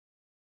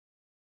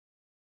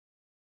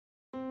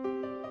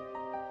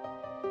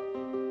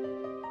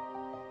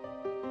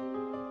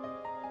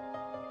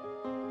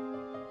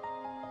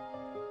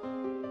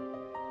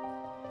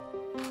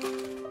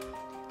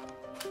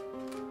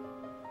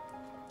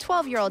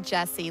12-year-old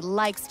Jessie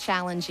likes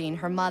challenging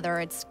her mother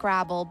at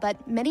Scrabble,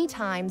 but many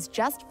times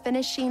just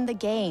finishing the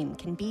game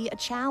can be a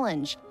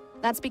challenge.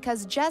 That's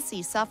because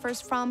Jessie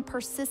suffers from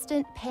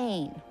persistent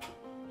pain.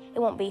 It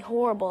won't be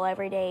horrible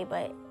every day,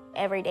 but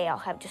every day I'll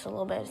have just a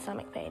little bit of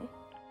stomach pain.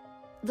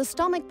 The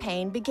stomach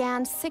pain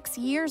began 6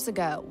 years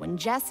ago when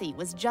Jessie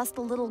was just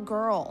a little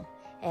girl.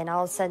 And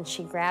all of a sudden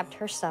she grabbed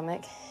her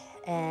stomach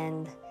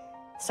and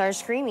started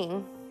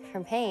screaming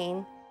from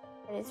pain.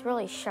 And it's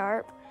really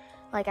sharp,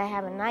 like I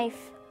have a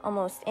knife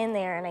almost in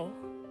there, and I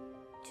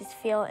just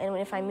feel, and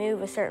if I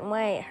move a certain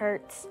way, it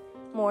hurts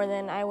more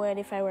than I would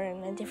if I were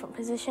in a different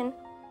position.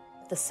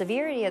 The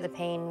severity of the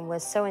pain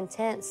was so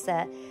intense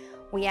that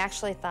we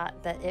actually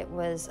thought that it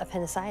was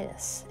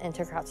appendicitis and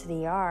took her out to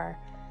the ER.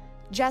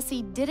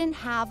 Jessie didn't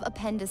have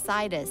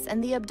appendicitis,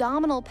 and the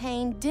abdominal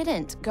pain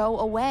didn't go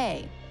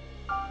away.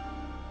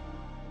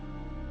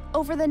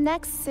 Over the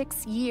next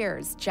 6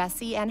 years,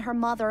 Jessie and her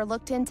mother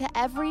looked into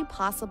every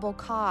possible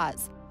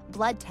cause.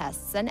 Blood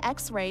tests and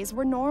x-rays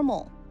were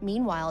normal.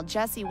 Meanwhile,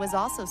 Jessie was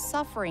also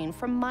suffering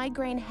from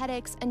migraine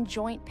headaches and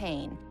joint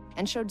pain,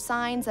 and showed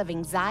signs of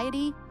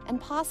anxiety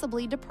and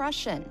possibly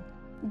depression.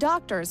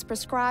 Doctors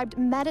prescribed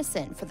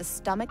medicine for the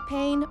stomach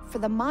pain, for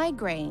the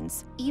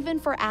migraines, even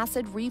for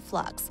acid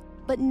reflux,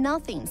 but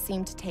nothing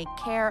seemed to take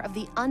care of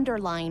the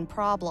underlying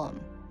problem.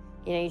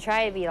 You know, you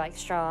try to be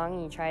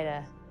strong, you try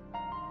to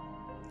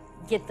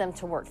get them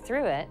to work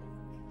through it,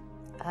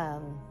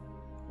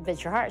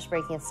 but your heart's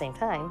breaking at the same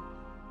time,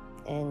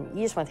 and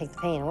you just want to take the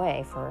pain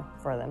away for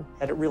them.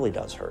 And it really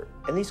does hurt,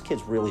 and these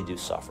kids really do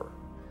suffer.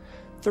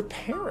 Their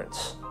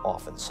parents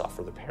often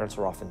suffer. The parents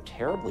are often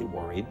terribly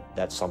worried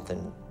that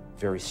something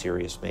very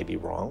serious may be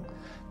wrong.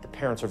 The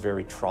parents are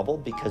very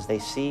troubled because they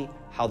see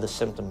how the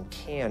symptom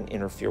can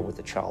interfere with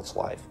the child's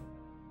life.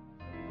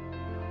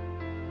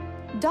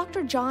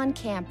 Dr. John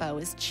Campo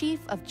is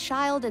Chief of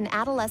Child and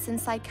Adolescent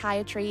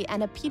Psychiatry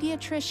and a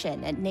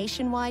pediatrician at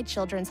Nationwide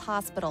Children's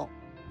Hospital.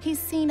 He's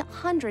seen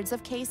hundreds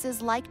of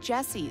cases like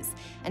Jessie's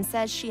and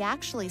says she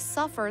actually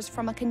suffers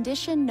from a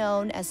condition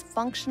known as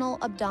functional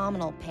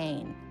abdominal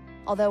pain.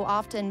 Although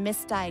often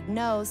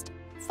misdiagnosed,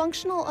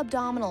 functional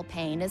abdominal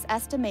pain is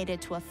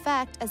estimated to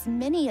affect as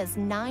many as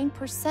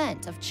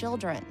 9% of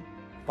children.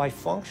 By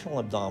functional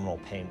abdominal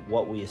pain,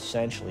 what we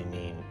essentially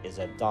mean is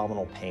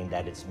abdominal pain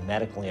that is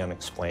medically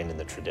unexplained in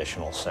the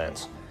traditional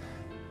sense.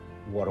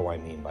 What do I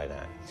mean by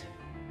that?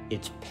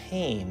 It's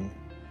pain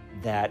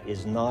that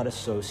is not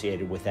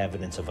associated with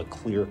evidence of a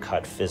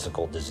clear-cut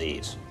physical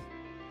disease.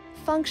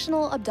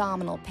 Functional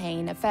abdominal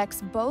pain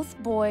affects both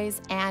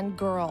boys and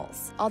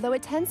girls, although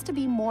it tends to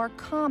be more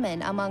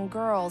common among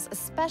girls,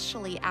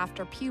 especially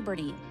after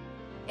puberty.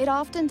 It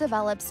often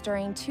develops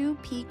during 2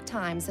 peak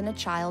times in a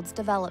child's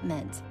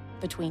development,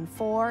 between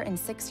 4 and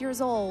 6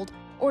 years old,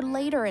 or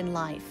later in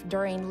life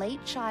during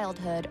late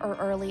childhood or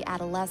early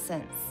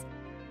adolescence.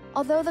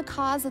 Although the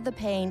cause of the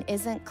pain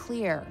isn't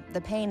clear,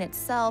 the pain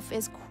itself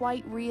is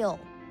quite real,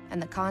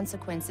 and the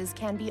consequences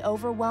can be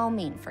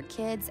overwhelming for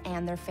kids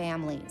and their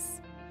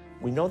families.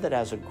 We know that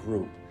as a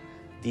group,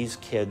 these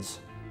kids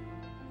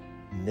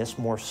miss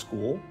more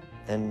school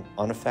than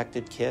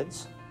unaffected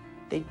kids.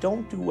 They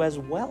don't do as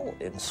well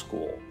in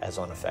school as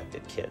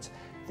unaffected kids.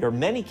 There are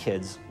many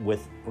kids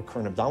with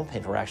recurrent abdominal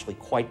pain who are actually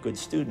quite good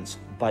students,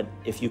 but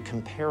if you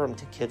compare them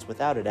to kids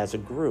without it as a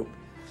group,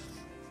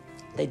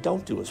 they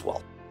don't do as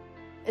well.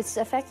 It's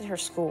affected her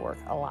schoolwork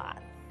a lot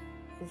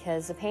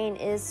because the pain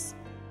is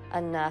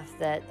enough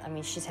that,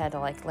 she's had to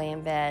lay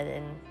in bed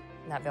and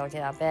not be able to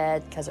get out of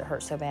bed because it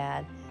hurts so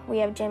bad. We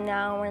have gym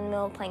now, and we're in the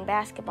middle of playing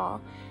basketball,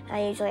 and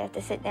I usually have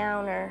to sit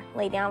down or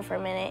lay down for a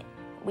minute.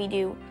 We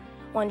do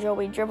one drill,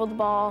 we dribble the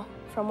ball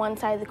from one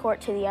side of the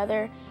court to the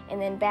other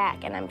and then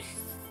back, and I'm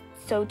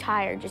so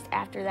tired just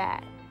after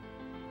that.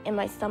 And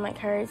my stomach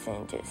hurts,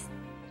 and just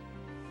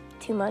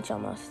too much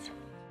almost.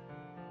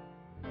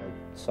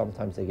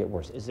 Sometimes they get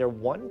worse. Is there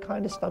one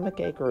kind of stomach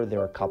ache, or are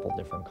there a couple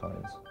different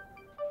kinds?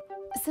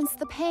 Since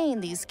the pain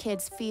these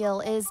kids feel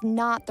is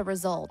not the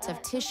result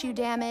of tissue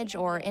damage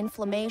or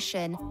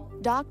inflammation,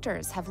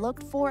 doctors have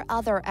looked for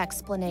other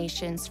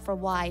explanations for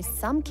why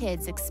some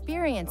kids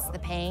experience the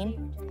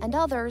pain and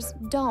others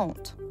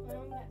don't.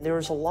 There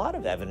is a lot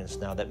of evidence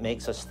now that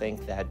makes us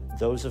think that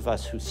those of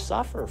us who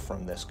suffer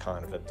from this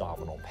kind of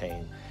abdominal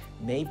pain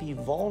may be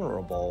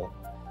vulnerable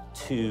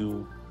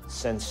to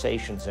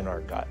sensations in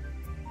our gut.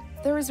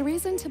 There is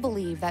reason to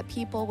believe that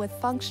people with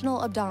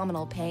functional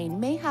abdominal pain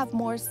may have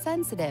more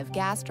sensitive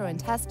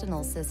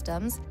gastrointestinal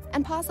systems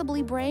and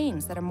possibly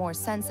brains that are more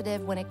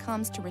sensitive when it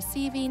comes to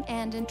receiving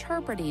and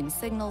interpreting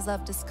signals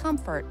of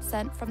discomfort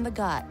sent from the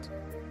gut.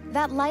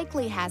 That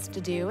likely has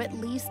to do, at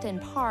least in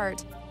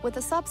part, with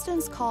a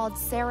substance called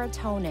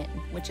serotonin,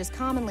 which is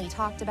commonly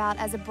talked about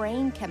as a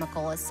brain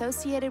chemical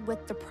associated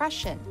with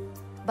depression.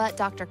 But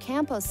Dr.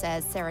 Campo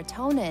says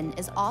serotonin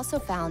is also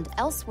found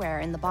elsewhere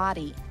in the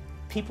body.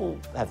 People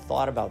have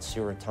thought about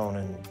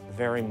serotonin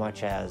very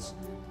much as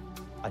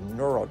a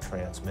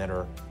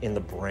neurotransmitter in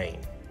the brain,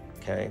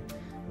 okay?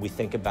 We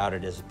think about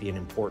it as being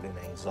important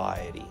in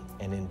anxiety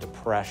and in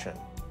depression.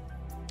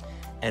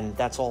 And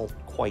that's all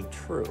quite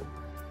true.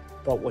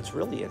 But what's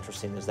really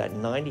interesting is that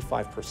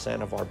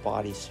 95% of our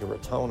body's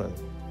serotonin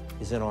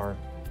is in our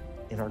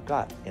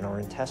gut, in our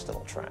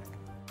intestinal tract.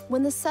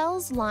 When the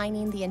cells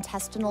lining the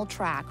intestinal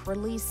tract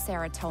release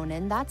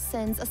serotonin, that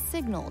sends a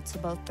signal to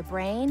both the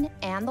brain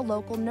and the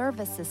local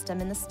nervous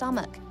system in the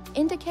stomach,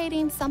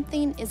 indicating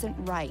something isn't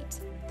right.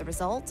 The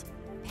result?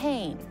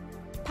 Pain.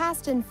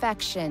 Past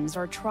infections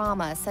or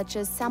trauma, such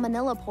as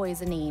salmonella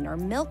poisoning or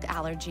milk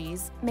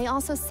allergies, may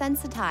also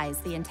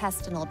sensitize the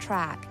intestinal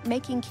tract,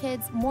 making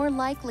kids more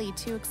likely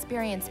to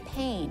experience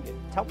pain.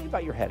 Tell me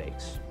about your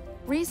headaches.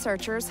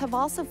 Researchers have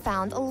also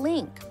found a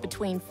link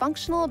between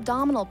functional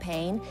abdominal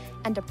pain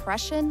and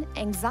depression,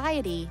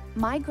 anxiety,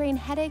 migraine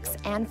headaches,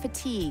 and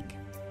fatigue.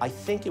 I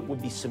think it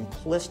would be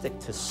simplistic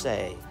to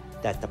say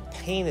that the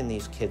pain in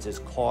these kids is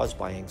caused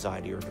by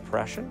anxiety or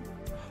depression,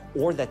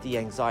 or that the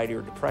anxiety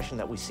or depression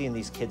that we see in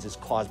these kids is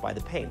caused by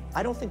the pain.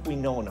 I don't think we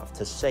know enough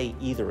to say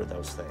either of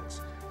those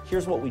things.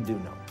 Here's what we do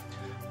know.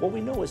 What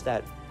we know is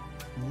that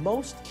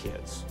most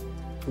kids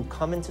who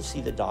come in to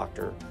see the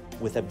doctor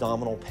with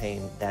abdominal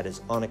pain that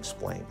is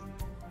unexplained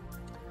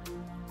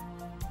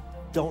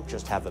don't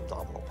just have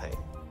abdominal pain.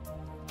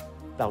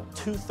 About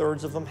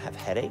 2/3 of them have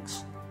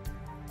headaches.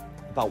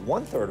 About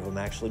 1/3 of them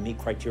actually meet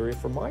criteria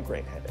for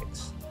migraine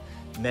headaches.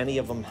 Many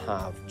of them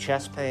have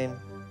chest pain.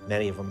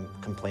 Many of them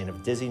complain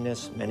of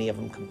dizziness. Many of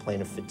them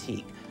complain of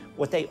fatigue.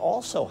 What they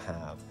also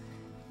have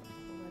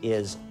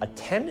is a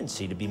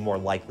tendency to be more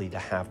likely to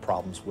have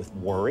problems with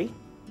worry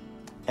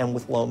and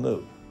with low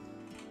mood.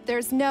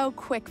 There's no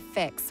quick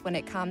fix when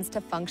it comes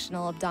to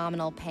functional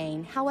abdominal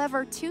pain.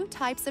 However, 2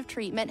 types of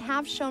treatment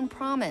have shown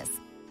promise.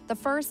 The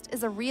first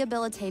is a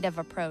rehabilitative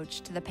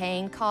approach to the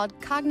pain called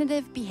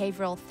cognitive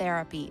behavioral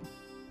therapy.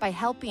 By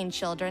helping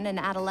children and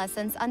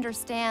adolescents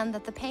understand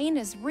that the pain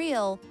is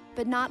real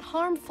but not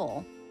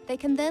harmful, they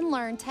can then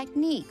learn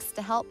techniques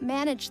to help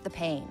manage the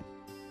pain.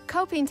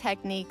 Coping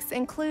techniques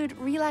include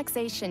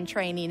relaxation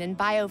training and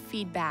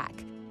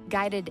biofeedback,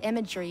 guided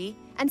imagery,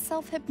 and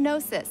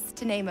self-hypnosis,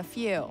 to name a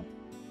few.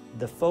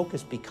 The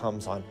focus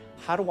becomes on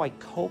how do I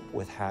cope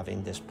with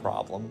having this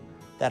problem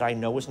that I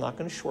know is not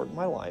going to shorten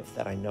my life,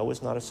 that I know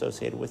is not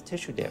associated with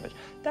tissue damage.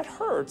 That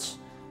hurts,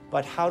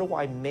 but how do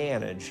I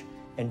manage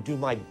and do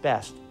my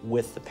best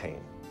with the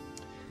pain?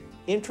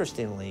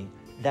 Interestingly,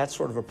 that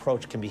sort of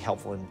approach can be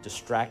helpful in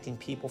distracting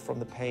people from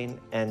the pain,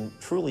 and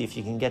truly, if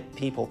you can get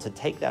people to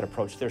take that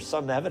approach, there's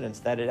some evidence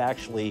that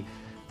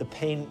the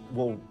pain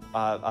will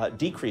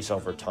decrease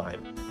over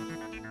time.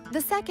 The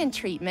second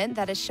treatment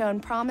that has shown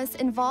promise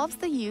involves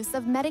the use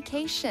of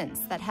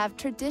medications that have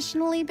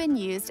traditionally been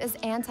used as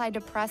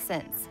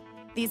antidepressants.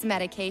 These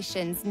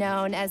medications,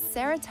 known as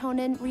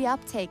serotonin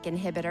reuptake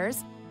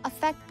inhibitors,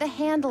 affect the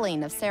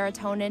handling of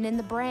serotonin in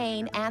the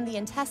brain and the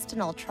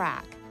intestinal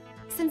tract.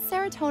 Since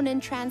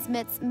serotonin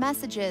transmits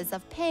messages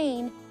of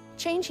pain,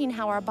 changing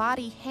how our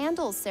body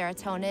handles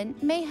serotonin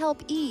may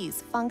help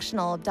ease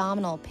functional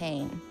abdominal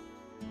pain.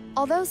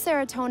 Although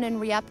serotonin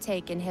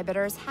reuptake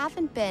inhibitors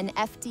haven't been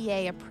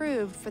FDA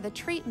approved for the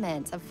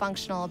treatment of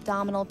functional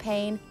abdominal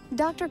pain,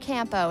 Dr.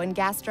 Campo and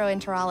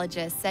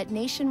gastroenterologists at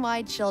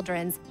Nationwide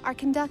Children's are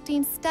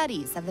conducting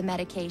studies of the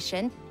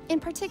medication, in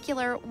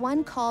particular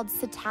one called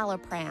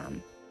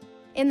Citalopram.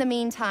 In the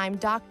meantime,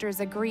 doctors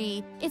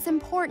agree it's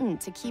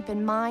important to keep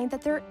in mind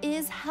that there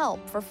is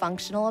help for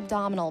functional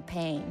abdominal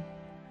pain.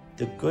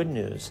 The good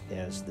news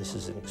is this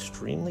is an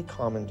extremely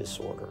common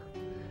disorder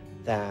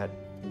that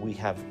we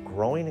have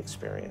growing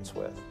experience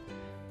with,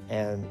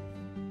 and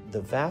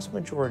the vast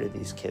majority of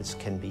these kids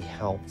can be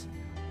helped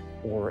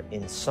or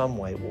in some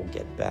way will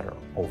get better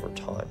over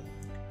time.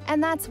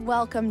 And that's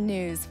welcome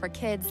news for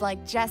kids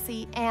like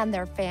Jesse and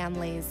their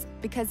families,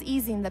 because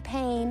easing the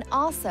pain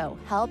also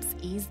helps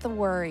ease the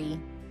worry.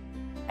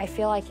 I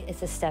feel like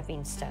it's a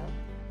stepping stone.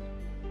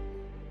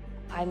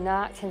 I'm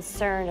not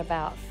concerned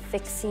about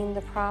fixing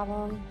the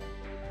problem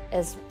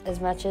as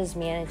much as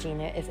managing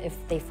it.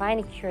 If they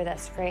find a cure,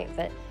 that's great,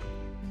 but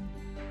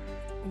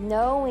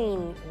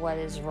knowing what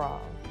is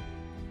wrong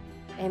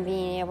and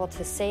being able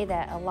to say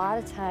that, a lot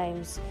of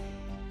times,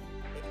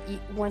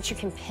 once you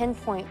can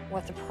pinpoint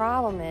what the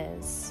problem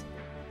is,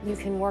 you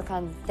can work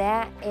on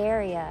that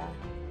area,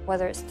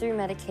 whether it's through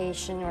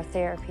medication or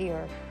therapy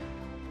or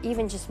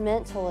even just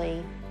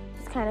mentally.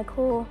 It's kind of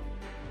cool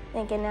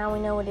thinking now we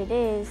know what it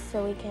is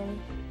so we can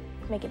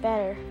make it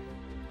better.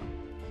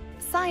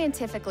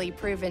 Scientifically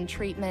proven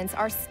treatments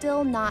are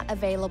still not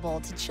available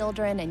to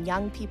children and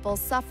young people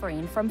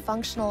suffering from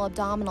functional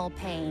abdominal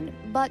pain,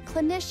 but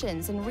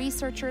clinicians and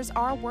researchers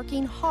are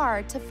working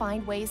hard to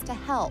find ways to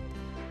help.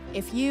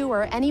 If you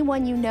or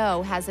anyone you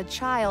know has a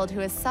child who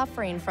is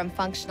suffering from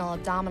functional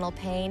abdominal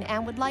pain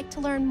and would like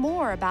to learn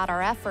more about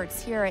our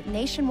efforts here at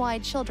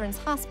Nationwide Children's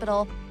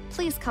Hospital,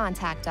 please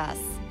contact us.